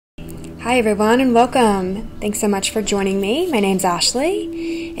Hi everyone and welcome. Thanks so much for joining me. My name's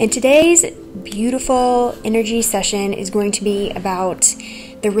Ashley and today's beautiful energy session is going to be about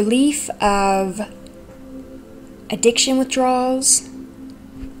the relief of addiction withdrawals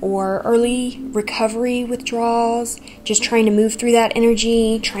or early recovery withdrawals, just trying to move through that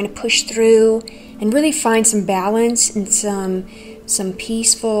energy, trying to push through and really find some balance and some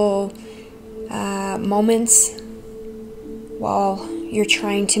peaceful moments while you're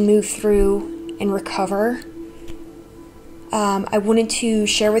trying to move through and recover. I wanted to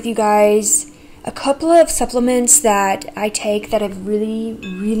share with you guys a couple of supplements that I take that have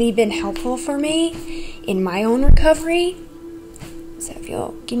really been helpful for me in my own recovery. So if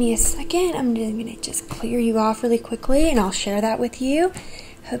you'll give me a second, I'm going to just clear you off really quickly and I'll share that with you.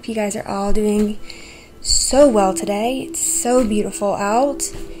 Hope you guys are all doing so well today. It's so beautiful out.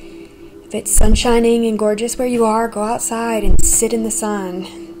 If it's sunshining and gorgeous where you are, go outside and sit in the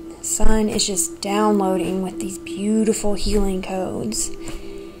sun. The sun is just downloading with these beautiful healing codes.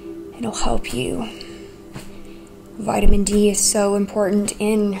 It'll help you. Vitamin D is so important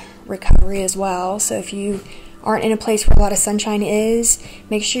in recovery as well. So if you aren't in a place where a lot of sunshine is,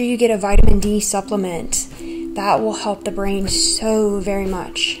 make sure you get a vitamin D supplement. That will help the brain so very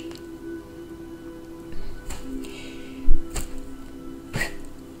much.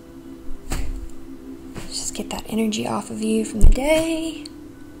 Get that energy off of you from the day.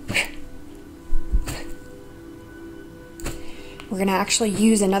 We're going to actually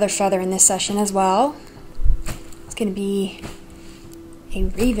use another feather in this session as well. It's going to be a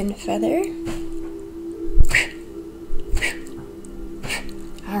raven feather.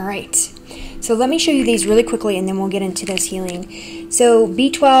 Alright, so let me show you these really quickly and then we'll get into this healing. So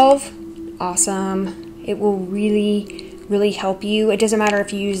B12, awesome. It will really help you. It doesn't matter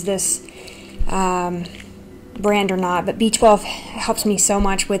if you use this brand or not, but B12 helps me so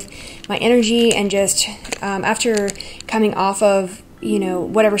much with my energy and just after coming off of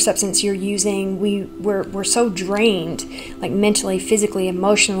whatever substance you're using, we're so drained, like mentally, physically,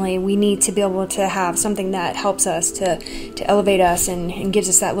 emotionally. We need to be able to have something that helps us to elevate us and gives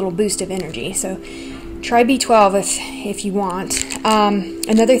us that little boost of energy. So try B12 if you want.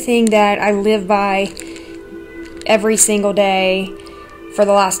 Another thing that I live by every single day for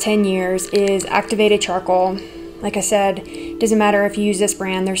the last 10 years is activated charcoal. Like I said, doesn't matter if you use this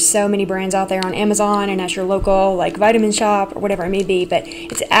brand. There's so many brands out there on Amazon and at your local like vitamin shop or whatever it may be, but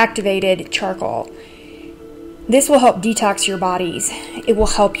it's activated charcoal. This will help detox your bodies. It will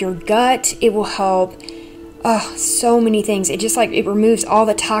help your gut. It will help so many things. It removes all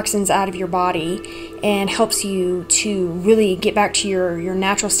the toxins out of your body and helps you to really get back to your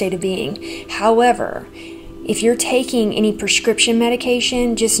natural state of being. However, if you're taking any prescription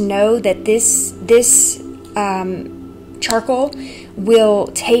medication, just know that this charcoal will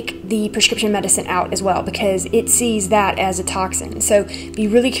take the prescription medicine out as well because it sees that as a toxin. So be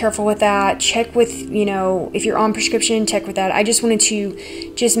really careful with that. Check with, if you're on prescription, check with that. I just wanted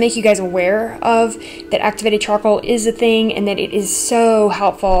to just make you guys aware of that activated charcoal is a thing and that it is so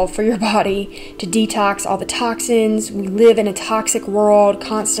helpful for your body to detox all the toxins. We live in a toxic world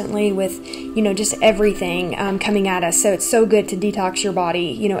constantly with, just everything coming at us. So it's so good to detox your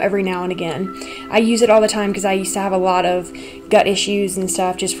body, every now and again. I use it all the time because I used to have a lot of gut issues and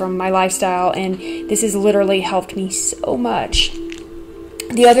stuff just from my lifestyle, and this has literally helped me so much.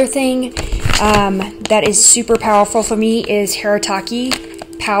 The other thing that is super powerful for me is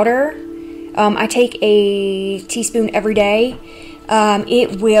Harataki powder. I take a teaspoon every day.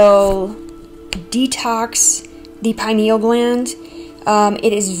 It will detox the pineal gland.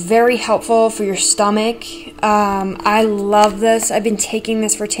 It is very helpful for your stomach. I love this. I've been taking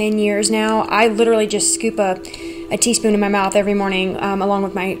this for 10 years now. I literally just scoop a teaspoon in my mouth every morning, along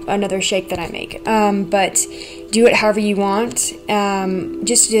with another shake that I make. But do it however you want.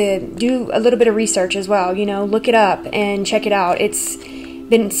 Just to do a little bit of research as well. Look it up and check it out. It's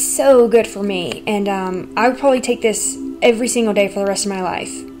been so good for me, and I would probably take this every single day for the rest of my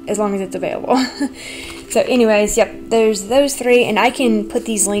life, as long as it's available. So anyways, yep, there's those three, and I can put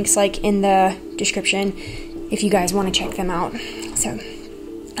these links in the description if you guys want to check them out. So,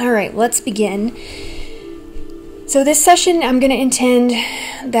 alright, let's begin. So this session, I'm going to intend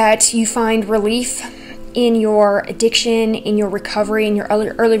that you find relief in your addiction, in your recovery, in your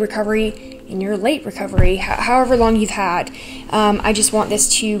early recovery, in your late recovery, however long you've had. I just want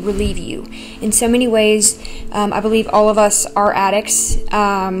this to relieve you. In so many ways, I believe all of us are addicts.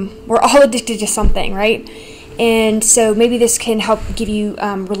 We're all addicted to something, right? And so maybe this can help give you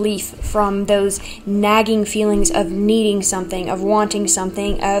relief from those nagging feelings of needing something, of wanting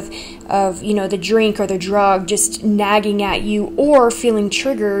something, of the drink or the drug just nagging at you, or feeling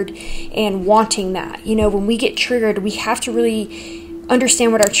triggered and wanting that. When we get triggered, we have to really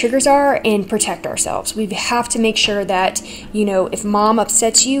understand what our triggers are and protect ourselves. We have to make sure that, if mom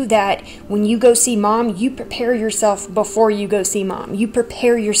upsets you, that when you go see mom, you prepare yourself before you go see mom. You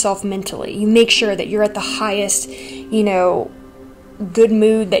prepare yourself mentally. You make sure that you're at the highest, good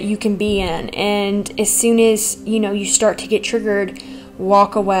mood that you can be in. And as soon as, you start to get triggered,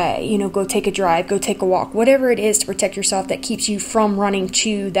 walk away, go take a drive, go take a walk, whatever it is to protect yourself that keeps you from running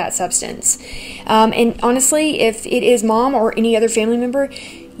to that substance. And honestly, if it is mom or any other family member,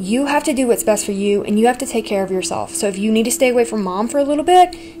 you have to do what's best for you, and you have to take care of yourself. So if you need to stay away from mom for a little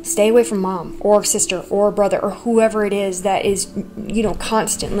bit, stay away from mom or sister or brother or whoever it is that is,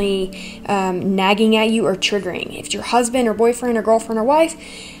 constantly nagging at you or triggering. If it's your husband or boyfriend or girlfriend or wife,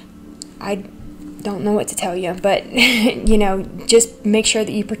 I don't know what to tell you, but just make sure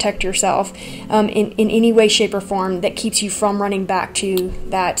that you protect yourself in any way, shape, or form that keeps you from running back to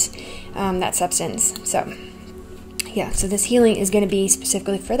that substance. So this healing is going to be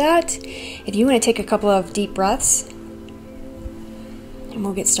specifically for that. If you want to take a couple of deep breaths, and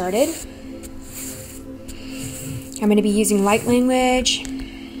we'll get started. I'm going to be using light language.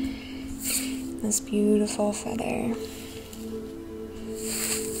 This beautiful feather.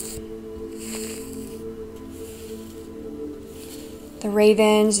 The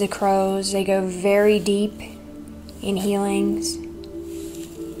ravens, the crows, they go very deep in healings.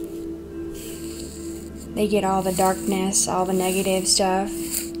 They get all the darkness, all the negative stuff.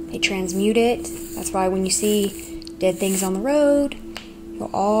 They transmute it. That's why when you see dead things on the road,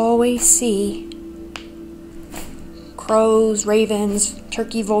 you'll always see crows, ravens,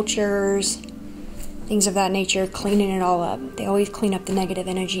 turkey vultures, things of that nature, cleaning it all up. They always clean up the negative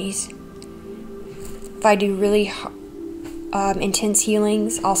energies. If I do really intense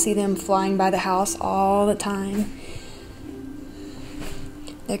healings, I'll see them flying by the house all the time.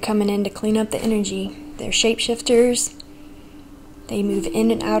 They're coming in to clean up the energy. They're shapeshifters. They move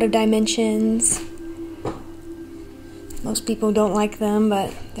in and out of dimensions. Most people don't like them,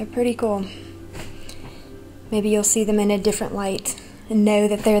 but they're pretty cool. Maybe you'll see them in a different light and know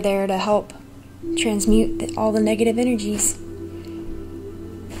that they're there to help transmute all the negative energies.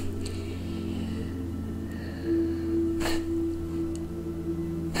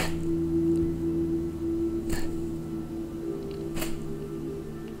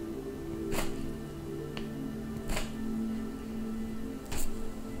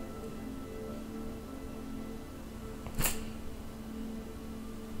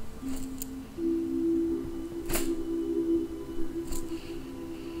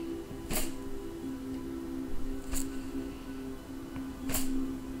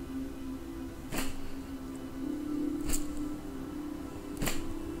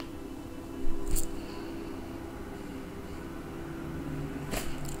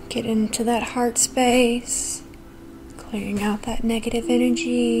 Get into that heart space, clearing out that negative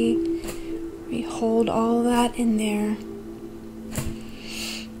energy. We hold all that in there.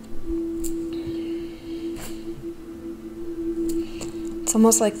 It's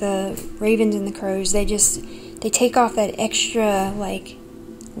almost like the ravens and the crows, they take off that extra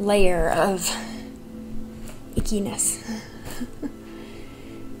layer of ickiness.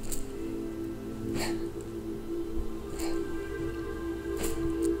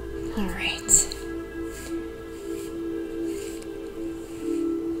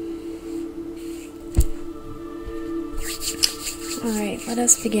 Alright, let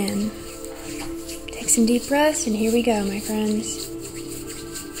us begin. Take some deep breaths, and here we go, my friends.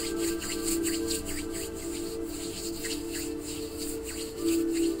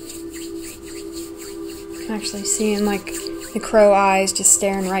 I'm actually seeing the crow eyes just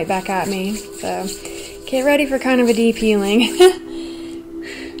staring right back at me. So get ready for kind of a deep healing.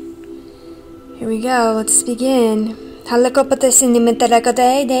 Here we go, let's begin.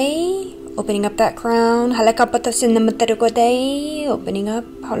 Opening up that crown. Opening up.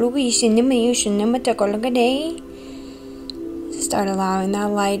 Start allowing that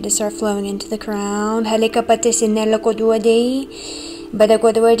light to start flowing into the crown. We're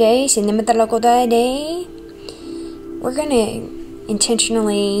going to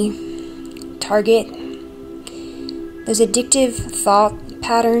intentionally target those addictive thought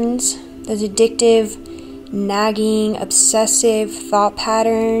patterns, those addictive, nagging, obsessive thought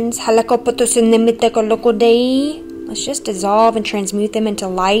patterns. Let's just dissolve and transmute them into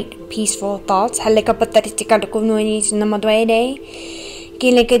light, peaceful thoughts.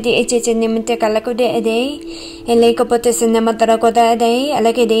 Kilekadi echenemate kalakode a day, Elekopotis and Namatarakoda a day,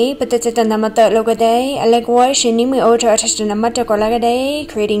 Alekade, Poteta Namata Logade, Alekwa, Shinimi Ota Namata Kolagade,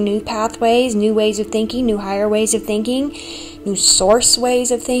 creating new pathways, new ways of thinking, new higher ways of thinking, new source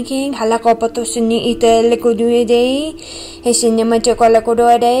ways of thinking. Halakopotosini ite lekudu a day, Heshinamata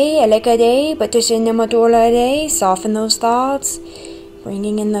Kolakodo a day, Alekade, Potosinamatola a day, soften those thoughts,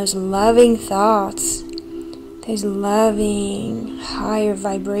 bringing in those loving thoughts. Those loving, higher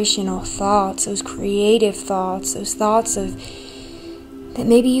vibrational thoughts, those creative thoughts, those thoughts of that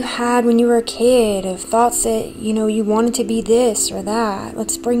maybe you had when you were a kid, of thoughts that, you wanted to be this or that.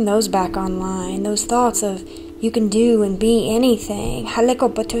 Let's bring those back online. Those thoughts of you can do and be anything.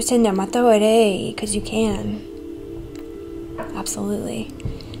 Because you can. Absolutely.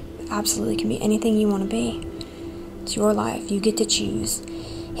 Absolutely can be anything you want to be. It's your life. You get to choose.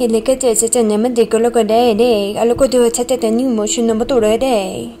 It's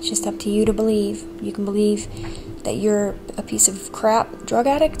just up to you to believe. You can believe that you're a piece of crap drug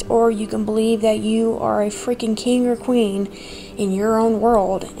addict, or you can believe that you are a freaking king or queen in your own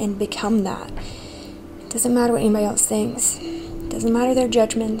world and become that. It doesn't matter what anybody else thinks. It doesn't matter their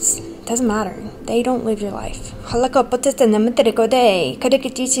judgments. It doesn't matter. They don't live your life.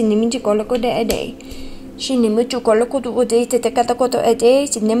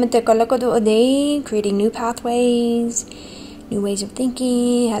 Creating new pathways, new ways of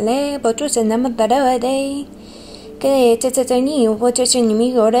thinking.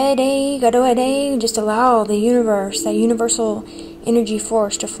 Just allow the universe, that universal energy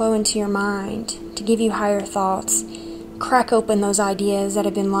force, to flow into your mind, to give you higher thoughts. Crack open those ideas that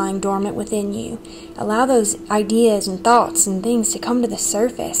have been lying dormant within you. Allow those ideas and thoughts and things to come to the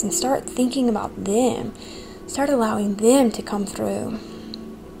surface and start thinking about them. Start allowing them to come through.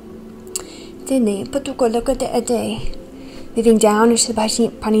 Moving down into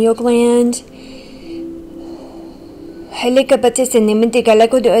the pineal gland. Helikapatis and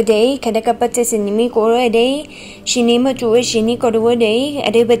Nimitigalako do a day, Kadakapatis and Nimiko a day, Shinima to a Shiniko a day,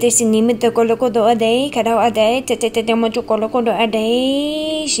 Adabatis and Nimitacoloco do a day, Kadao a day, Tetetamato Coloco do a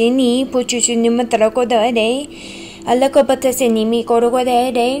day, Shini, put you to Nimataraco do a day, Alacopatis and Nimiko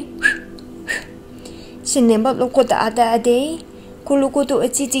a day, Sinema loco da a day. Kulukudu a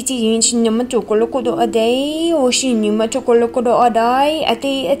titi Shinamato Colocodo a day, or Shinimato Colocodo a day, at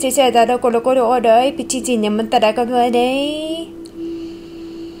the said that a Colocodo a day, Petiti Namataraca a day.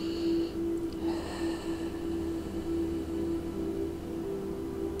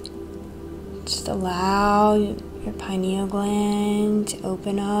 Just allow your pineal gland to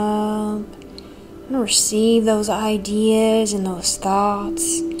open up and receive those ideas and those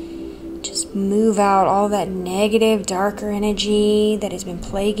thoughts. Just move out all that negative, darker energy that has been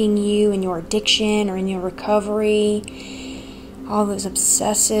plaguing you in your addiction or in your recovery. All those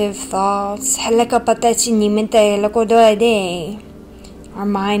obsessive thoughts. Our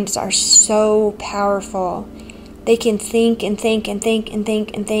minds are so powerful. They can think and think and think and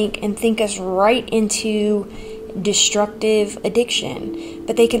think and think and think us right into destructive addiction.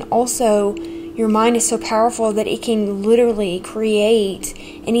 But they can also... Your mind is so powerful that it can literally create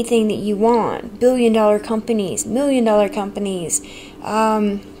anything that you want. $billion companies, $1 million companies,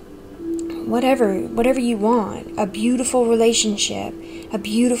 whatever you want. A beautiful relationship, a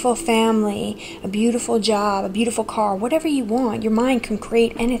beautiful family, a beautiful job, a beautiful car, whatever you want. Your mind can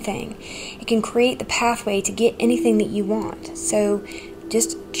create anything. It can create the pathway to get anything that you want. So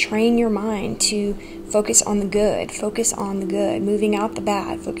just train your mind to focus on the good, moving out the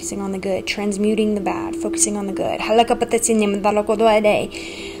bad, focusing on the good, transmuting the bad, focusing on the good.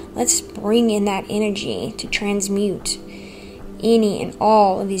 Let's bring in that energy to transmute any and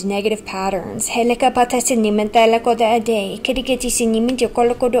all of these negative patterns.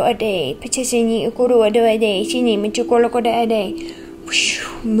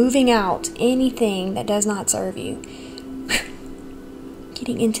 Moving out anything that does not serve you.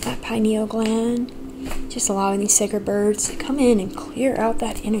 Getting into that pineal gland. Just allowing these sacred birds to come in and clear out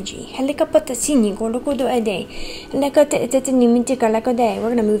that energy. We're going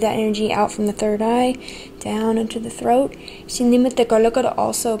to move that energy out from the third eye, down into the throat.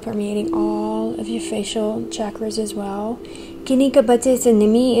 Also permeating all of your facial chakras as well. We're going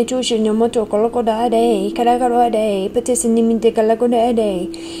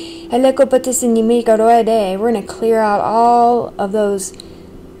to clear out all of those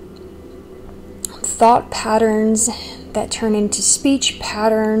thought patterns that turn into speech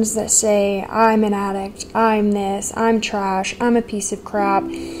patterns that say, I'm an addict, I'm this, I'm trash, I'm a piece of crap,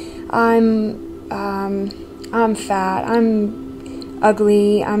 I'm fat, I'm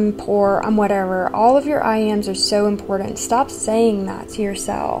ugly, I'm poor, I'm whatever. All of your I ams are so important. Stop saying that to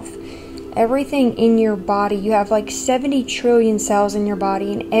yourself. Everything in your body, you have like 70 trillion cells in your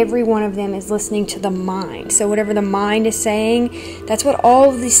body, and every one of them is listening to the mind. So whatever the mind is saying, that's what all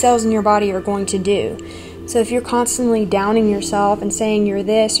of these cells in your body are going to do. So if you're constantly downing yourself and saying you're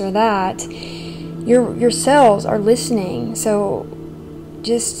this or that, your cells are listening. So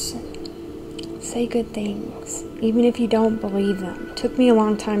just say good things, even if you don't believe them. It took me a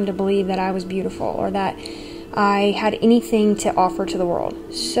long time to believe that I was beautiful or that I had anything to offer to the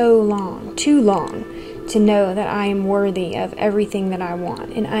world. So long, too long, to know that I am worthy of everything that I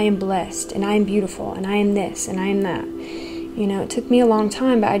want, and I am blessed, and I am beautiful, and I am this, and I am that. You know, it took me a long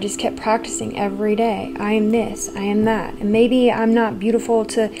time, but I just kept practicing every day. I am this, I am that. And maybe I'm not beautiful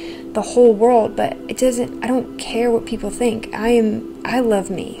to the whole world, but I don't care what people think. I love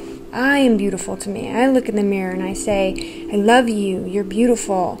me. I am beautiful to me. I look in the mirror and I say, I love you, you're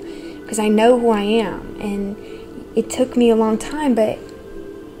beautiful, because I know who I am. And it took me a long time, but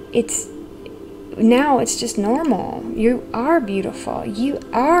now it's just normal. You are beautiful. You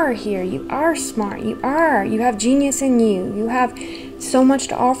are here. You are smart. You have genius in you. You have so much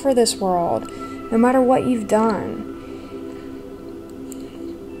to offer this world, no matter what you've done.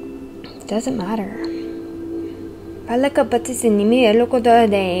 It doesn't matter. Kalaka patisini loko da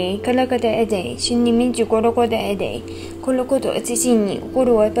day, kalaka da day, shinimi jugoro da day, kolokodo etisini,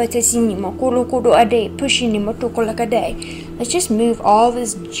 koro patisini, mokoro a day, pushing him to kolaka day. Let's just move all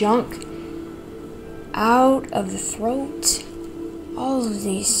this junk out of the throat, all of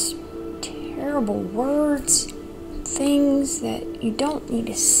these terrible words, things that you don't need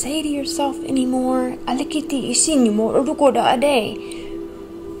to say to yourself anymore. Alikiti isini mo rukoda a day.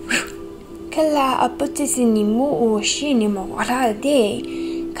 Kala aputisini mo shini mo wala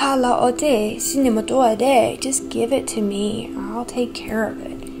day. Kala ote cinema do a day. Just give it to me. I'll take care of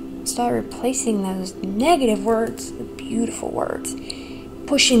it. Start replacing those negative words with beautiful words.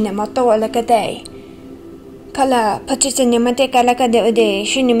 Pushing them out like a day. Kala patisini kala kada day.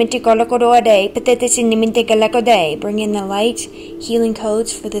 Shini kala kodo a day. Patetisini kala day. Bring in the light healing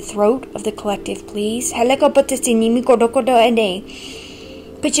codes for the throat of the collective, please. Halaka patisini kodo a day.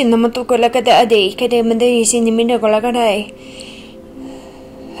 Pitching the Matokolaka day, Kadamade is in the Mindakolaka.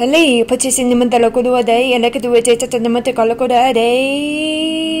 Hello, puts in the Mandalakodo day, and like to it at the Matacolocoda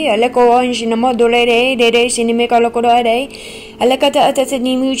day, a leco orange in the module day, the days in the Mecolocoda day, a lecata at the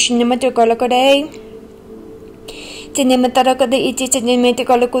Nimuch in the Matacoloca day. Tinemataka de it is in the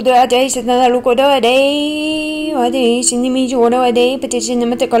Metacolocoda days, another Locoda day, or days in the Mijuano a day, but it's in the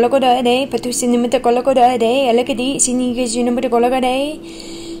Metacolocoda day, but to in the Metacolocoda day, a lecadi, singing is in the Metacoloca day.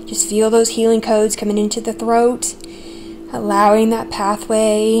 Just feel those healing codes coming into the throat, allowing that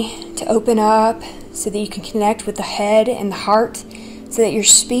pathway to open up so that you can connect with the head and the heart, so that your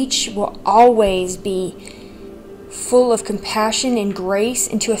speech will always be full of compassion and grace,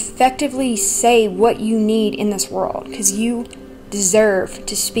 and to effectively say what you need in this world, because you deserve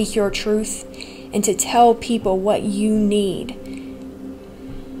to speak your truth and to tell people what you need.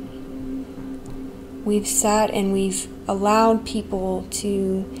 We've sat and we've allowed people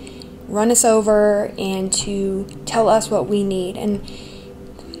to run us over and to tell us what we need, and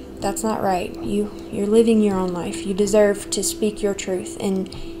that's not right. You're living your own life. You deserve to speak your truth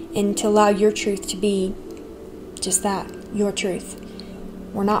and to allow your truth to be just that, your truth.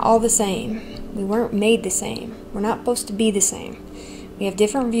 We're not all the same. We weren't made the same. We're not supposed to be the same. We have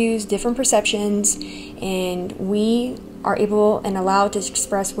different views, different perceptions, and we are able and allowed to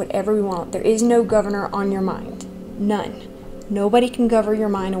express whatever we want. There is no governor on your mind. None. Nobody can govern your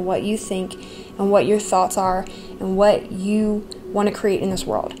mind and what you think and what your thoughts are and what you want to create in this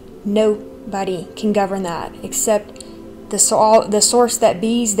world. Nobody can govern that except the source that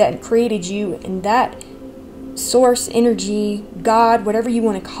bees that created you, and that source, energy, God, whatever you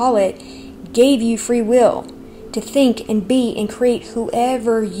want to call it, gave you free will to think and be and create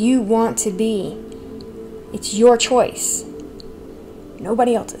whoever you want to be. It's your choice.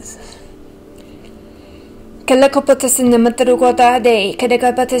 Nobody else's. Kalakopatasin Matarugoda day,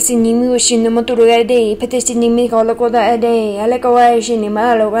 Kadakapatasini Mushin Maturuga day, Patisini Mikolakoda day, Alekawashin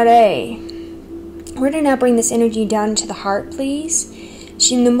Imaloga day. We're going to now bring this energy down into the heart, please.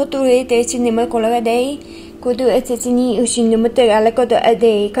 Shinumuture de Sinimakolaga day, Kodu Etini Ushinumuta Alakoda a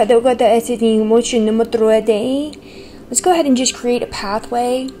day, Kadogota Etini Motion Mutura day. Let's go ahead and just create a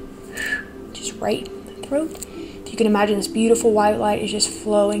pathway, just right in the throat. You can imagine this beautiful white light is just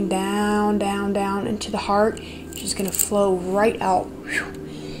flowing down, down, down into the heart. It's just going to flow right out.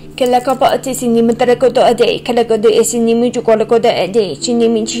 Kalakapa Sinima Tarakoto a day, Kalakodo Isinimu to Kolakoda a day,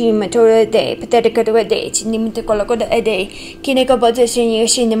 Chinimichimatora a day, Patericoda a day, Chinimita Kolakoda a day, Kinekabota Senior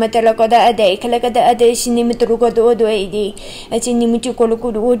Cinematarakoda a day, Kalakada a day, Cinematurukodo a day, a Cinimitu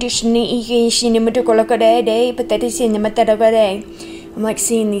Kolokudu, Shini, Cinematokolokoda a day, Pateti Cinematarakoda a day. I'm like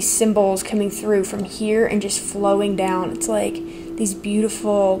seeing these symbols coming through from here and just flowing down. It's like these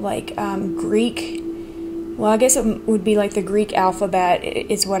beautiful, like Greek. Well, I guess it would be like the Greek alphabet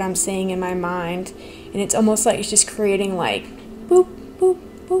is what I'm seeing in my mind. And it's almost like it's just creating like boop, boop,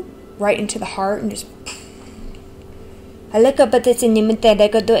 boop, right into the heart and just all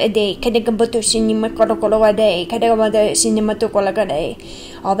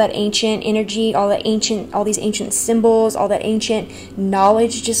that ancient energy, all these ancient symbols, all that ancient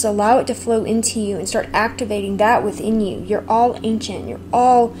knowledge, just allow it to flow into you and start activating that within you. You're all ancient. You're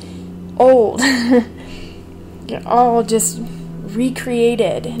all old. You're all just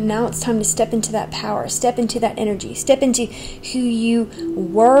recreated. Now it's time to step into that power, step into that energy, step into who you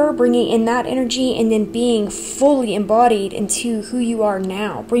were, bringing in that energy, and then being fully embodied into who you are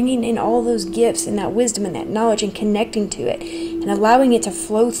now, bringing in all those gifts and that wisdom and that knowledge and connecting to it and allowing it to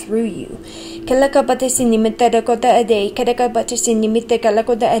flow through you.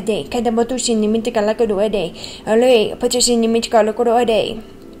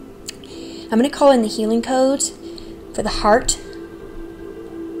 I'm going to call in the healing codes for the heart,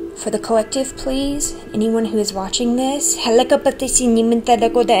 for the collective, please. Anyone who is watching this. Hang on 1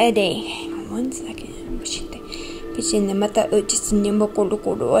 second.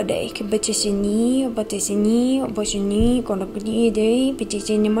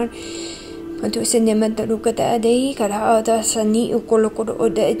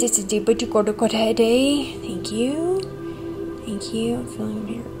 Thank you. Thank you. I'm feeling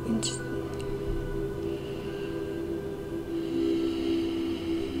here.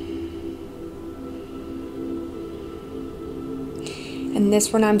 And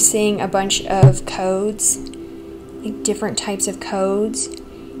this one I'm seeing a bunch of codes, like different types of codes.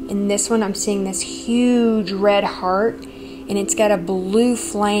 In this one I'm seeing this huge red heart, and it's got a blue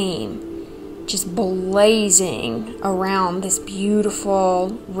flame just blazing around this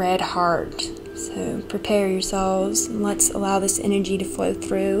beautiful red heart. So prepare yourselves and let's allow this energy to flow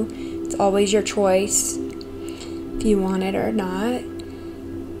through. It's always your choice if you want it or not.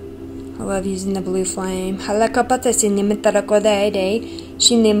 I love using the blue flame. Halakapata sinimatakoda day,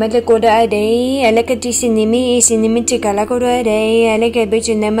 Shinimatakoda day, Alakati sinimi, Sinimitikalakoda day,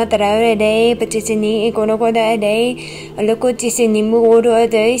 Alakabichinematra day, Patisini Konokoda day, Alakoti sinimu odo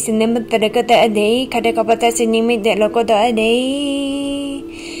day, Sinimatarakata day, Katakapata sinimi de lokoda day.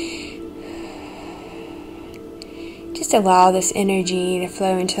 Just allow this energy to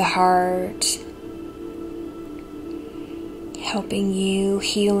flow into the heart, helping you,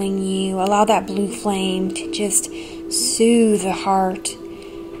 healing you. Allow that blue flame to just soothe the heart,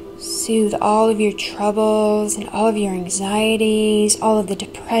 soothe all of your troubles and all of your anxieties, all of the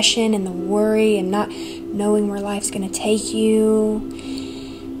depression and the worry and not knowing where life's going to take you.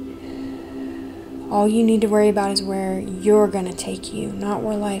 All you need to worry about is where you're going to take you, not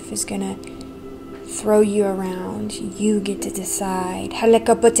where life is going to throw you around. You get to decide.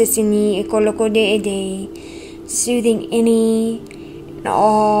 Soothing any and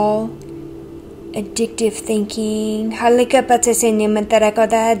all addictive thinking. I'm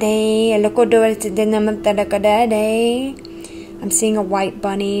seeing a white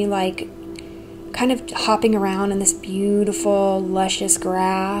bunny like kind of hopping around in this beautiful luscious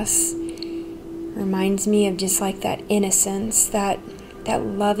grass. Reminds me of just like that innocence, that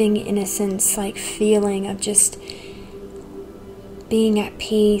loving innocence, like feeling of just being at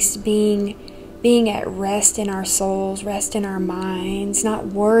peace, being at rest in our souls, rest in our minds, not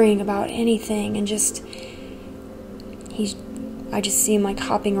worrying about anything, and I just see him like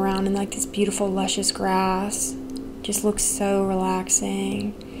hopping around in like this beautiful luscious grass. Just looks so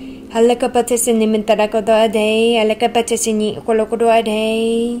relaxing.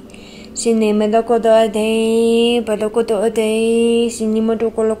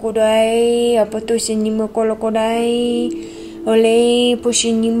 Ole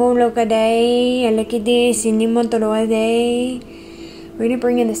pushinimo lokadai, alakide sinimo toroade. We're going to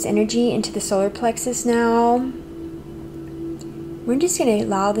bring in this energy into the solar plexus now. We're just going to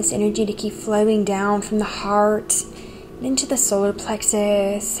allow this energy to keep flowing down from the heart into the solar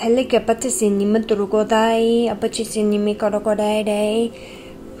plexus. Helikapatasinimo torokodai, apachisinimi korokodai.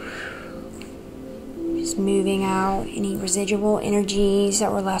 Just moving out any residual energies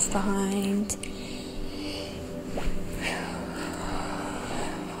that were left behind.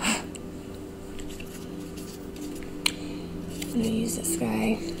 I'm going to use this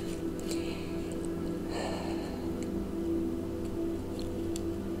guy.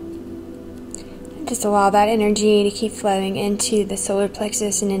 Just allow that energy to keep flowing into the solar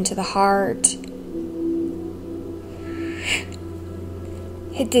plexus and into the heart.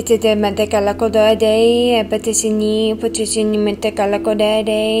 Hititite matakalakode, patisini, putisini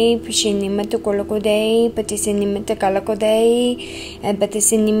matakalakode, pushini matakolakode, patisini matakalakode, and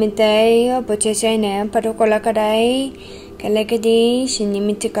patisini mate, putisene, patokolakade, kalakade, shini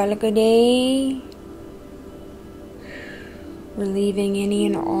matakalakade. Relieving any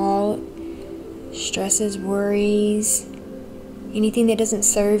and all stresses, worries, anything that doesn't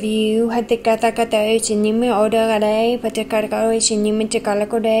serve you.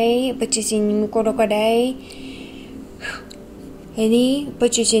 Any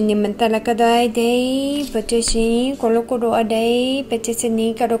Pachini Mentalakadai day, Pachini Kolokoro a day,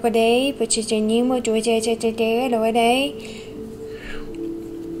 Pachini Karokade, Pachini Mojuja day.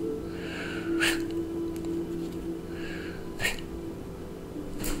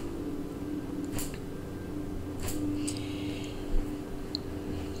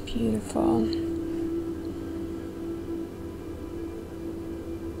 Beautiful.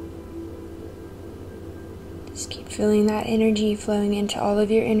 Just keep feeling that energy flowing into all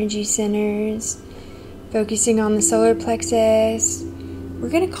of your energy centers, focusing on the solar plexus. We're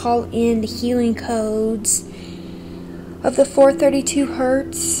going to call in the healing codes of the 432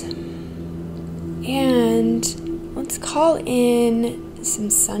 Hertz, and let's call in some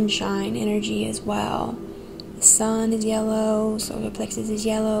sunshine energy as well. The sun is yellow, solar plexus is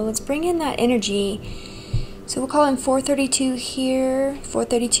yellow. Let's bring in that energy. So we'll call in 432 here,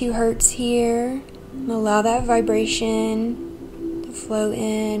 432 Hertz here. And allow that vibration to flow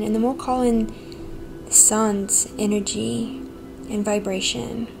in. And then we'll call in the sun's energy and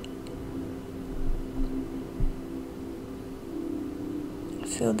vibration.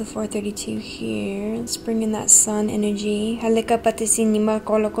 Feel the 432 here. Let's bring in that sun energy. Halika patisinima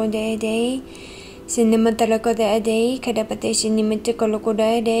koloko de. Sinima talako de, kadapate sinimita koloko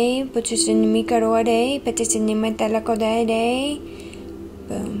de, putusinimi karo de, patisinima talako de.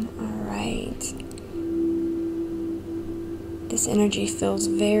 Boom. Alright. This energy feels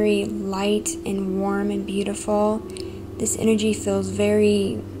very light and warm and beautiful. This energy feels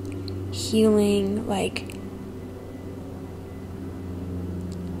very healing, like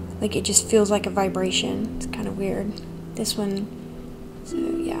it just feels like a vibration. It's kind of weird. This one, so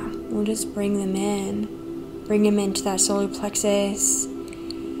yeah. We'll just bring them in. Bring them into that solar plexus.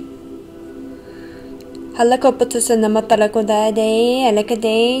 Halakoputusana matalakodade,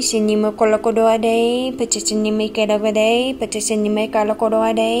 alakade, sinima kolakodoade, petisinime kadavade, petisinime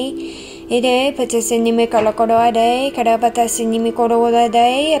kalakodoade, ide, petisinime kalakodoade, kadabata sinimi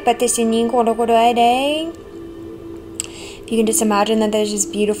kodoade, petisinim kodoade. You can just imagine that there's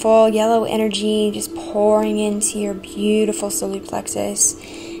just beautiful yellow energy just pouring into your beautiful solar plexus.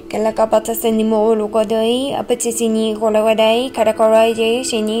 Kalakapata Sanimo Lukodoi, Apatisini Kolawade, Karakorai,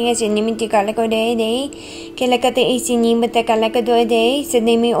 Sini, as in Nimiti Kalakode, Kalakate Isini, Matakalakadode,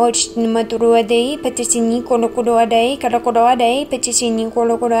 Sedemi Och Maturuade, Patisini Kolokodoade, Karakodoade, Patisini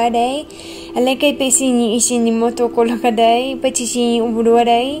Kolokodoade, Aleke Pesini Isini Moto Kolakade, Patisini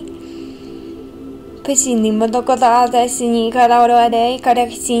Uruade. Pasini Motokoda, Sini Karaode,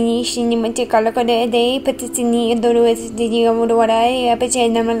 Karakini, Shinimati Kalakode, Patisini, Dorues, Didiamudore,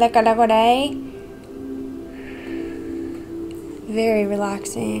 Apachena Malakalakode. Very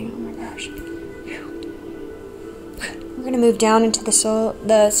relaxing. Oh my gosh. We're going to move down into the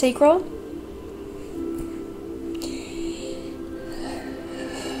sacral.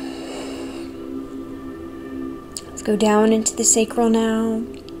 Let's go down into the sacral now.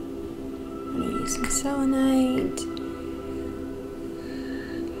 Some selenite.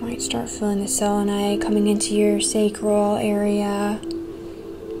 Might start feeling the selenite coming into your sacral area.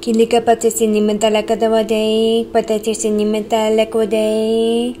 Kilika patisinimendalakadawade,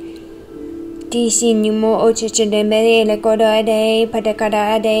 patatisinimendalakode. Tisinimo ochichendemere lekodade,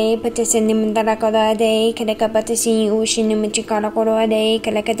 patakadade, patisinimendalakadade, kalakapatisini ushinimichikalakodade,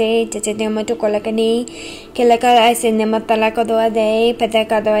 kalakade, tatisimatukolakade, kalaka isinimatalakadade,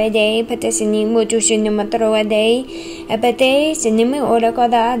 patakadade, patisinimo jushinimatoroade, abate, sinimi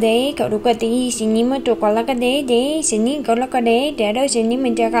orakadade, karukati, sinimatukolakade, sinikolakade, dado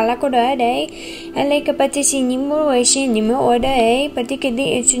sinimitakalakodade, alakapatisinimu ishinimo ode,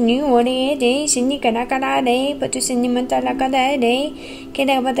 patikadi isini ode. Sini kadakada de, patu sini mentala kada de,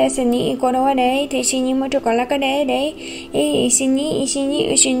 kedabata sini ikoro de, te sini motokola kada de,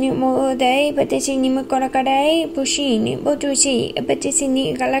 sini mo de, patu sini mokora kada, pushini, botusi, patu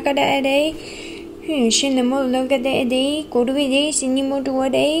sini kalakada de, Shinamo look at the day, go to a day, sinimo to a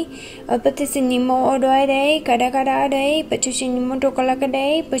day, but the sinimo or a day, Kadakada day, but to sinimo to Kolaka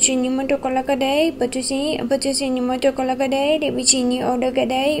day, but sinimo to Kolaka day, but to see, but to sinimo to Kolaka day, the Vichini or the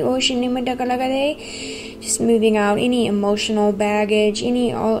day, or Shinimo to Kolaka day. Just moving out any emotional baggage,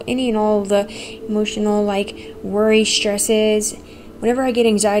 any and all the emotional like worry, stresses. Whenever I get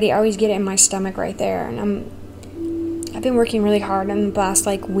anxiety, I always get it in my stomach right there, and I've been working really hard in the last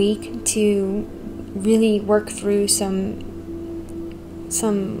like week to really work through some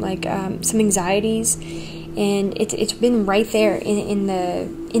anxieties, and it's been right there in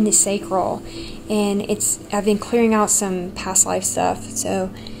the sacral, and I've been clearing out some past life stuff. So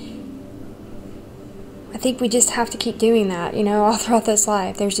I think we just have to keep doing that, all throughout this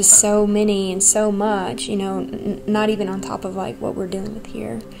life. There's just so many and so much, not even on top of like what we're dealing with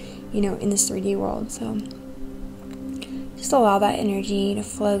here, in this 3D world. So just allow that energy to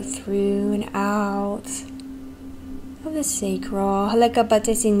flow through and out of the sacral. Halaka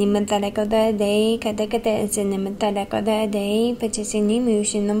patasini mantalaka day, katakata sinimantalaka day, patasini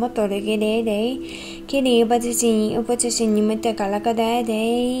motion number day, kiri patasini upatasini mantakalaka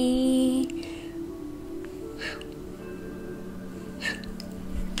day.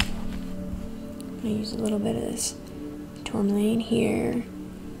 I'm going to use a little bit of this tourmaline here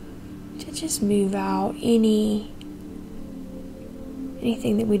to just move out anything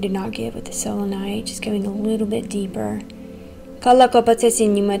that we did not get with the selenite, just going a little bit deeper. Kalakopata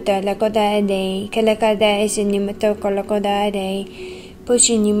sinimata lakoda day, kalakada sinimato kalakoda day,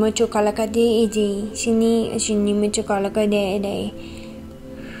 pushinimato kalakade edi, sini sinimato kalakade day.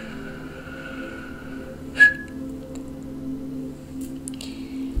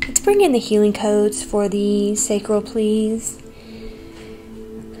 Let's bring in the healing codes for the sacral, please.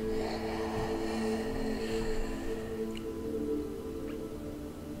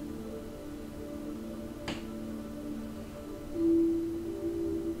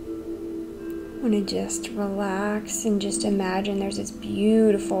 I want to just relax and just imagine there's this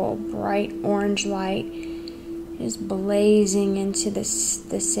beautiful bright orange light just blazing into the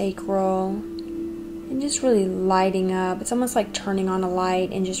sacral and just really lighting up. It's almost like turning on a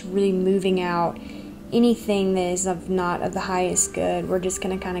light and just really moving out anything that is not of the highest good. We're just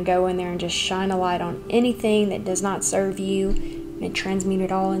going to kind of go in there and just shine a light on anything that does not serve you and transmute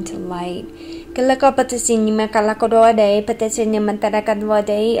it all into light. Kalako patasinima kalakodoa day, patasinima tarakadoa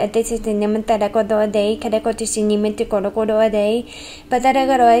day, atasisinima tarakodoa day, kadakotisinima tikorokodoa day,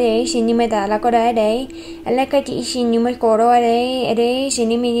 patarakodoa day, sinima talakodoa day, alakati sinima koroa day, ade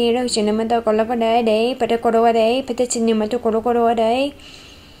sinimiro sinima takolakodoa day, patakodoa day, patasinima tikorokodoa day,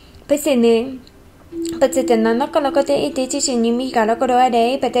 pasini. Patitanana kalakote iti sinimi kalakodoa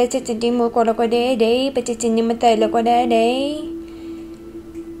day, patasisinima korokodoa day, patisinima talakodoa day.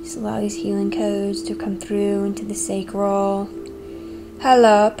 Just allow these healing codes to come through into the sacral.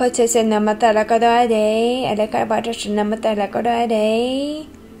 Hello, Patisanamatalakadade, Alakabatashanamatalakadade.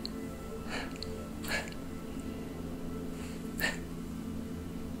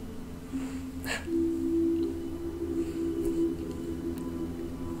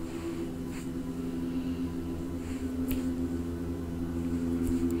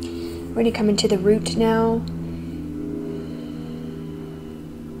 We're going to come into the root now.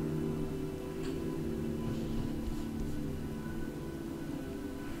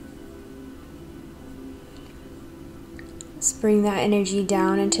 Let's bring that energy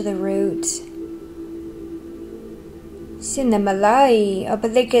down into the root. Sinamalai,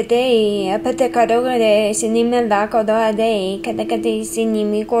 apalikade, apatakadogade, sinimalakodade, katakade,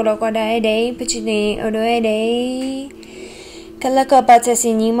 sinimikolokode, pichine odoede. Kalakopata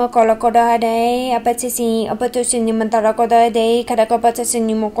sinimo kolokodade, apatisi, apatosinimantarakodade, kadakopata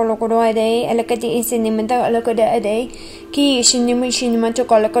sinimo kolokodade, alakati sinimanta alokodade, ki shinimi shinimanto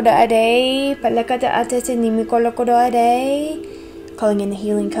kolokodade, palakata atasinimi kolokodade. Calling in the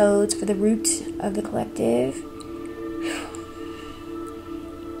healing codes for the root of the collective.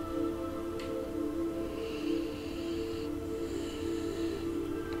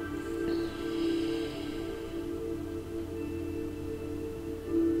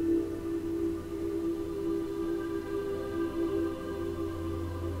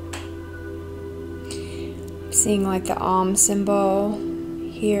 Seeing like the symbol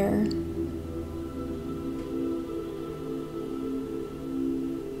here.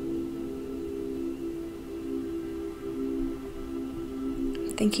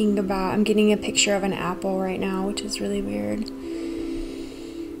 I'm getting a picture of an apple right now, which is really weird.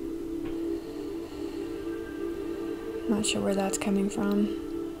 Not sure where that's coming from.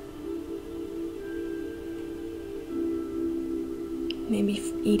 Maybe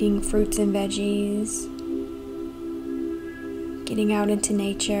eating fruits and veggies, getting out into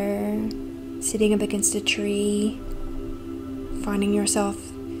nature, sitting up against a tree, finding yourself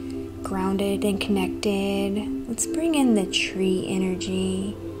grounded and connected. Let's bring in the tree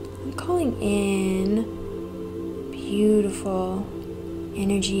energy. I'm calling in beautiful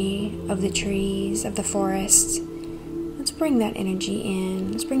energy of the trees, of the forest. Let's bring that energy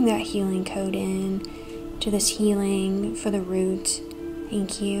in. Let's bring that healing code in to this healing for the root.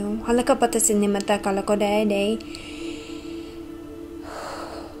 Thank you.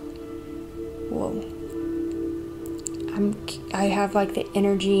 Whoa. I have like the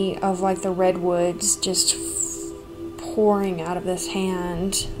energy of like the redwoods just pouring out of this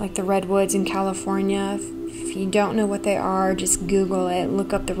hand, like the redwoods in California. If you don't know what they are, just Google it,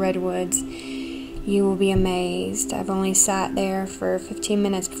 look up the redwoods. You will be amazed. I've only sat there for 15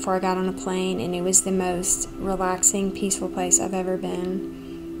 minutes before I got on a plane, and it was the most relaxing, peaceful place I've ever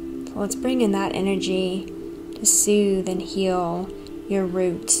been. So let's bring in that energy to soothe and heal your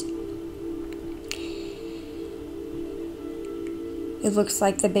root. It looks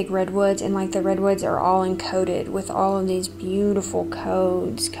like the big redwoods, and like the redwoods are all encoded with all of these beautiful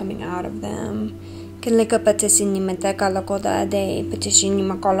codes coming out of them. But just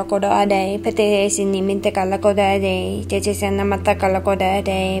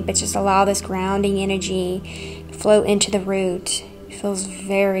allow this grounding energy to flow into the root. It feels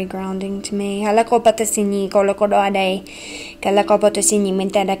very grounding to me. Allow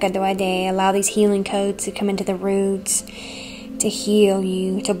these healing codes to come into the roots, to heal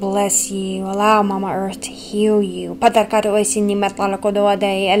you, to bless you. Allow Mama Earth to heal you.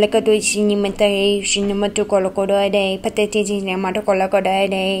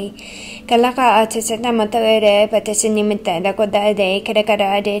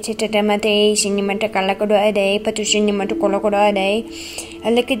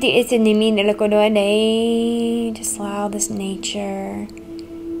 Just allow this nature,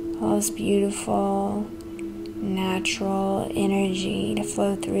 all this beautiful natural energy to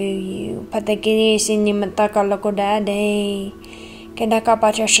flow through you.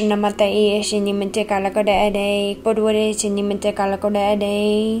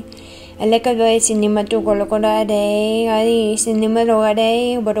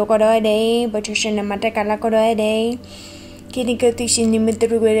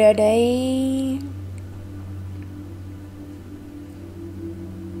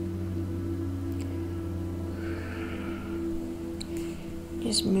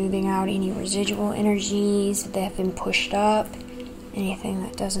 Just moving out any residual energies that have been pushed up. Anything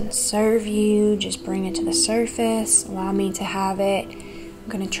that doesn't serve you, just bring it to the surface. Allow me to have it. I'm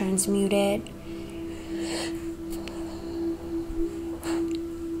going to transmute it.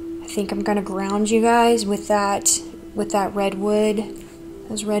 I think I'm going to ground you guys with that redwood,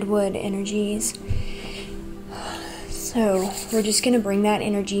 those redwood energies. So we're just going to bring that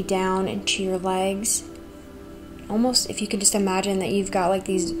energy down into your legs. Almost, if you could just imagine that you've got like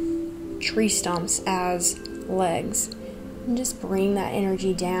these tree stumps as legs, and just bring that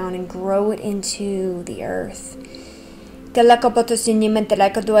energy down and grow it into the earth.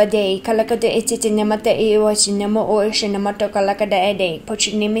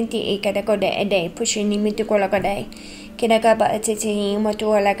 Kinakaba atiti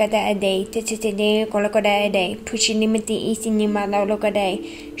motua lakada ade, titide colocoda ade, pushinimiti isinima locade,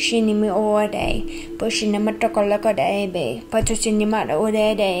 shinimi ode, pushinamatocolacada ebe, patusinima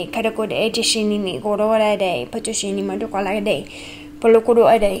ode, catacode ete shinimi gorora ade, patusinima to colade, polocodo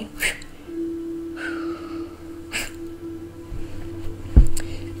ade.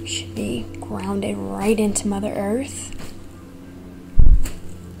 Should be grounded right into Mother Earth.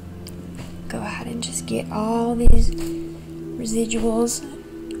 Go ahead and just get all these residuals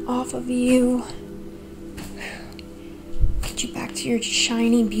off of you. Get you back to your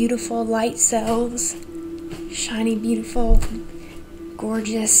shiny, beautiful light selves. Shiny, beautiful,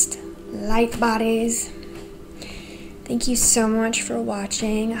 gorgeous light bodies. Thank you so much for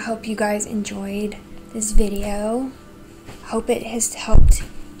watching. I hope you guys enjoyed this video. I hope it has helped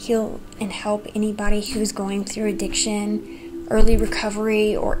heal and help anybody who's going through addiction, early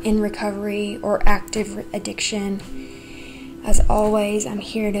recovery, or in recovery, or active addiction. As always, I'm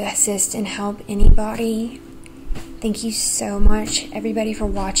here to assist and help anybody. Thank you so much, everybody, for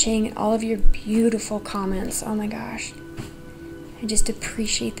watching, and all of your beautiful comments. Oh my gosh. I just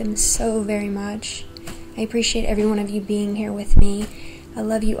appreciate them so very much. I appreciate every one of you being here with me. I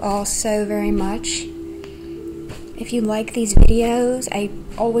love you all so very much. If you like these videos, I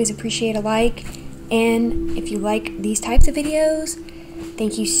always appreciate a like. And if you like these types of videos,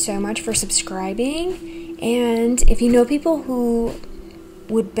 thank you so much for subscribing. And if you know people who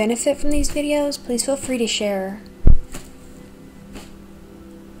would benefit from these videos, please feel free to share.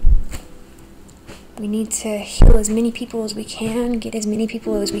 We need to heal as many people as we can, get as many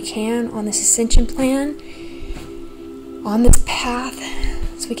people as we can on this ascension plan, on this path,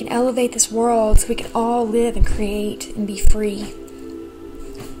 so we can elevate this world, so we can all live and create and be free.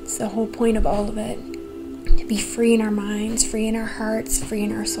 It's the whole point of all of it. To be free in our minds, free in our hearts, free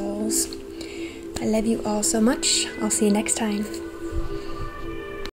in our souls. I love you all so much. I'll see you next time.